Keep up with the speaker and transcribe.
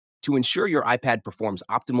To ensure your iPad performs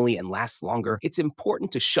optimally and lasts longer, it's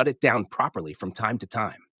important to shut it down properly from time to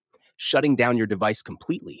time. Shutting down your device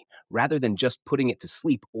completely, rather than just putting it to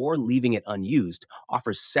sleep or leaving it unused,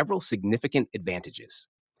 offers several significant advantages.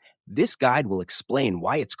 This guide will explain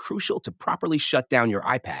why it's crucial to properly shut down your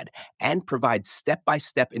iPad and provide step by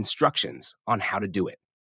step instructions on how to do it.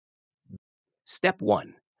 Step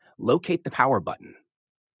 1. Locate the power button.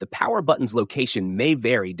 The power button's location may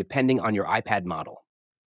vary depending on your iPad model.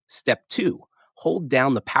 Step 2. Hold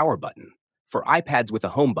down the power button. For iPads with a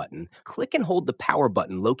home button, click and hold the power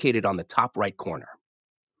button located on the top right corner.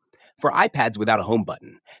 For iPads without a home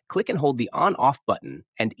button, click and hold the on-off button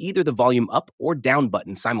and either the volume up or down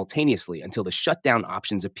button simultaneously until the shutdown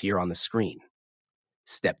options appear on the screen.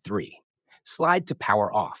 Step 3. Slide to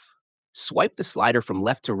power off. Swipe the slider from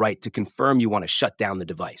left to right to confirm you want to shut down the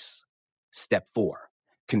device. Step 4.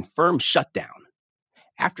 Confirm shutdown.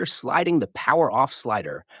 After sliding the power off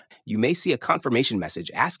slider, you may see a confirmation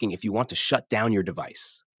message asking if you want to shut down your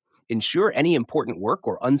device. Ensure any important work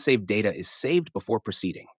or unsaved data is saved before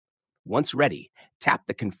proceeding. Once ready, tap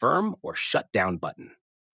the confirm or shut down button.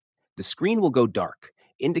 The screen will go dark,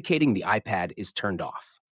 indicating the iPad is turned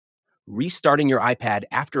off. Restarting your iPad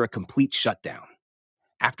after a complete shutdown.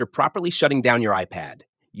 After properly shutting down your iPad,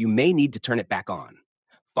 you may need to turn it back on.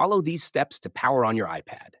 Follow these steps to power on your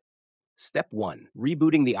iPad. Step 1.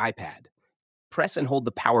 Rebooting the iPad. Press and hold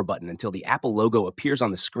the power button until the Apple logo appears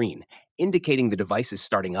on the screen, indicating the device is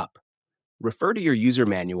starting up. Refer to your user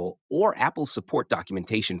manual or Apple's support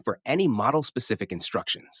documentation for any model-specific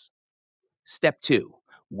instructions. Step 2.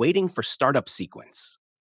 Waiting for startup sequence.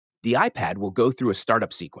 The iPad will go through a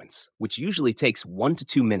startup sequence, which usually takes 1 to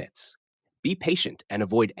 2 minutes. Be patient and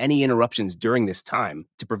avoid any interruptions during this time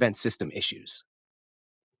to prevent system issues.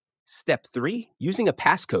 Step 3. Using a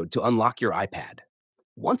passcode to unlock your iPad.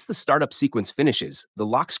 Once the startup sequence finishes, the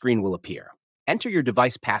lock screen will appear. Enter your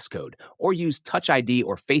device passcode or use Touch ID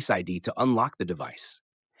or Face ID to unlock the device.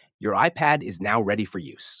 Your iPad is now ready for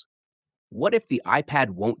use. What if the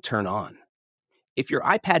iPad won't turn on? If your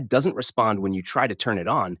iPad doesn't respond when you try to turn it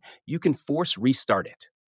on, you can force restart it.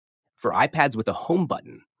 For iPads with a home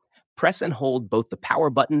button, press and hold both the power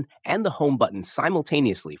button and the home button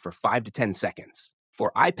simultaneously for 5 to 10 seconds.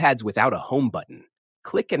 For iPads without a home button,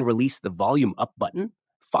 click and release the volume up button,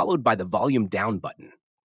 followed by the volume down button.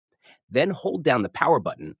 Then hold down the power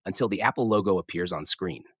button until the Apple logo appears on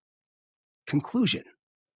screen. Conclusion.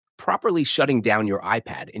 Properly shutting down your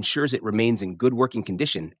iPad ensures it remains in good working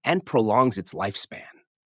condition and prolongs its lifespan.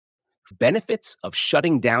 Benefits of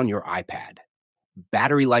shutting down your iPad.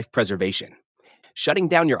 Battery life preservation. Shutting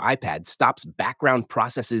down your iPad stops background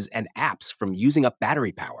processes and apps from using up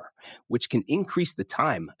battery power, which can increase the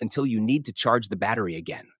time until you need to charge the battery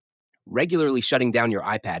again. Regularly shutting down your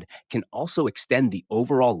iPad can also extend the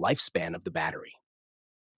overall lifespan of the battery.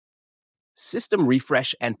 System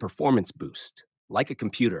refresh and performance boost. Like a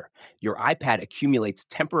computer, your iPad accumulates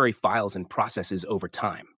temporary files and processes over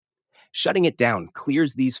time. Shutting it down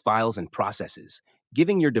clears these files and processes,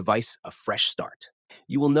 giving your device a fresh start.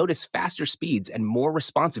 You will notice faster speeds and more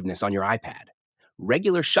responsiveness on your iPad.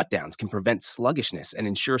 Regular shutdowns can prevent sluggishness and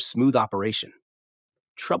ensure smooth operation.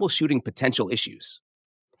 Troubleshooting potential issues.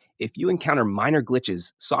 If you encounter minor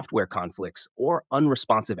glitches, software conflicts, or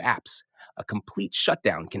unresponsive apps, a complete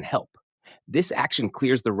shutdown can help. This action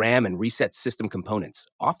clears the RAM and resets system components,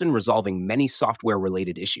 often resolving many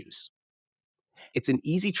software-related issues. It's an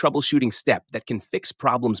easy troubleshooting step that can fix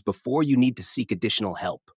problems before you need to seek additional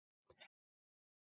help.